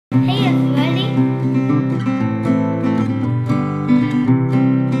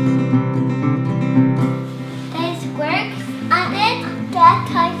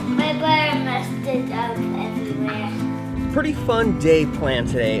exciting day planned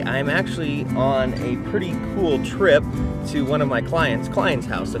today. I'm actually on a pretty cool trip to one of my client's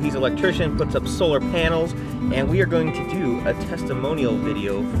house. So he's an electrician, puts up solar panels, and we are going to do a testimonial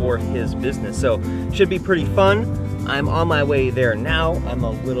video for his business. So should be pretty fun. I'm on my way there now. I'm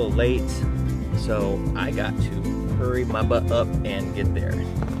a little late, so I got to hurry my butt up and get there.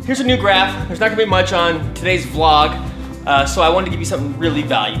 Here's a new graph. There's not gonna be much on today's vlog, so I wanted to give you something really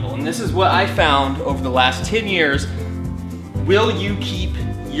valuable. And this is what I found over the last 10 years. Will you keep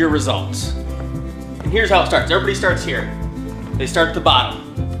your results? And here's how it starts. Everybody starts here. They start at the bottom.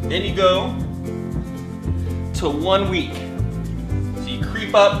 Then you go to 1 week. So you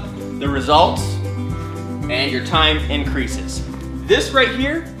creep up the results and your time increases. This right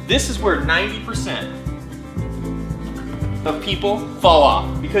here, this is where 90% of people fall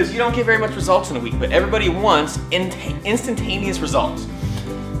off because you don't get very much results in a week, but everybody wants instantaneous results.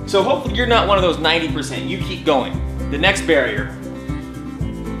 So hopefully you're not one of those 90%. You keep going. The next barrier,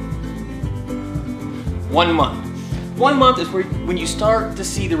 1 month. 1 month is when you start to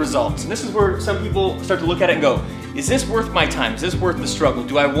see the results. And this is where some people start to look at it and go, is this worth my time? Is this worth the struggle?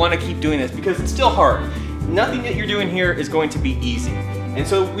 Do I want to keep doing this? Because it's still hard. Nothing that you're doing here is going to be easy. And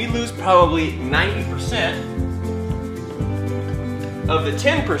so we lose probably 90% of the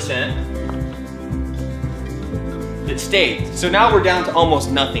 10% that stayed. So now we're down to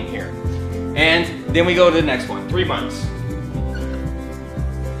almost nothing here. And then we go to the next one, 3 months.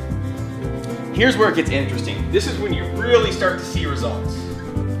 Here's where it gets interesting. This is when you really start to see results.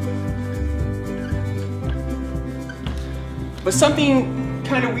 But something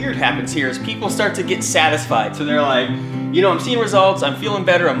kind of weird happens here is people start to get satisfied. So they're like, you know, I'm seeing results, I'm feeling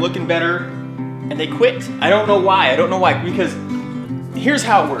better, I'm looking better, and they quit. I don't know why, because here's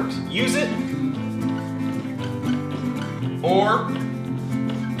how it works. Use it, or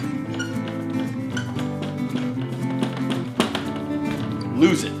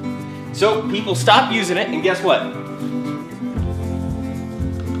lose it. So people stop using it, and guess what?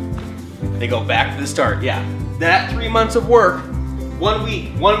 They go back to the start. Yeah, that 3 months of work, 1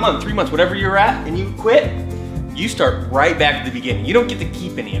 week, 1 month, 3 months, whatever you're at, and you quit, you start right back at the beginning. You don't get to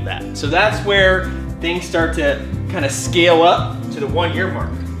keep any of that. So that's where things start to kind of scale up to the 1 year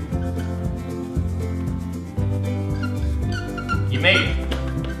mark. You made it.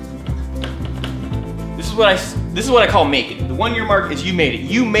 This is what I call make it. The 1 year mark is you made it.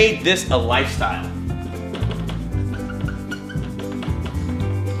 You made this a lifestyle.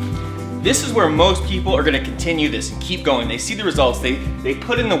 This is where most people are gonna continue this and keep going. They see the results, they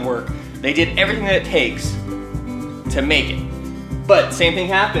put in the work, they did everything that it takes to make it. But same thing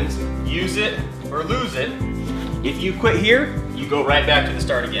happens, use it or lose it. If you quit here, you go right back to the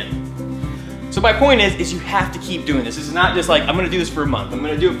start again. So my point is you have to keep doing this. This is not just like, I'm gonna do this for a month, I'm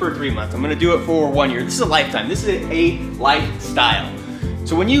gonna do it for 3 months, I'm gonna do it for 1 year. This is a lifetime, this is a lifestyle.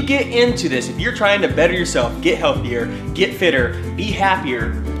 So when you get into this, if you're trying to better yourself, get healthier, get fitter, be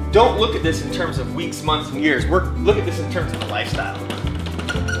happier, don't look at this in terms of weeks, months, and years. Look at this in terms of a lifestyle.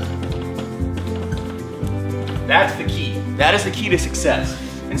 That's the key. That is the key to success.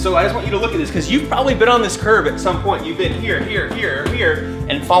 And so I just want you to look at this because you've probably been on this curve at some point. You've been here, here, here, here,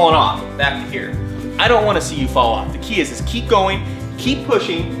 and fallen off back to here. I don't want to see you fall off. The key is keep going, keep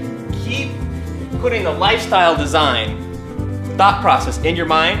pushing, keep putting the lifestyle design thought process in your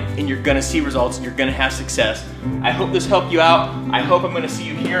mind, and you're gonna see results and you're gonna have success. I hope this helped you out. I hope I'm gonna see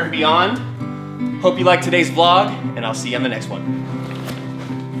you here and beyond. Hope you liked today's vlog, and I'll see you on the next one.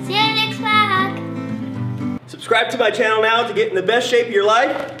 See you in the next vlog. Subscribe to my channel now to get in the best shape of your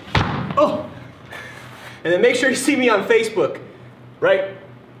life. Oh, and then make sure you see me on Facebook, right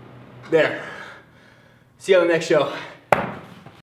there. See you on the next show.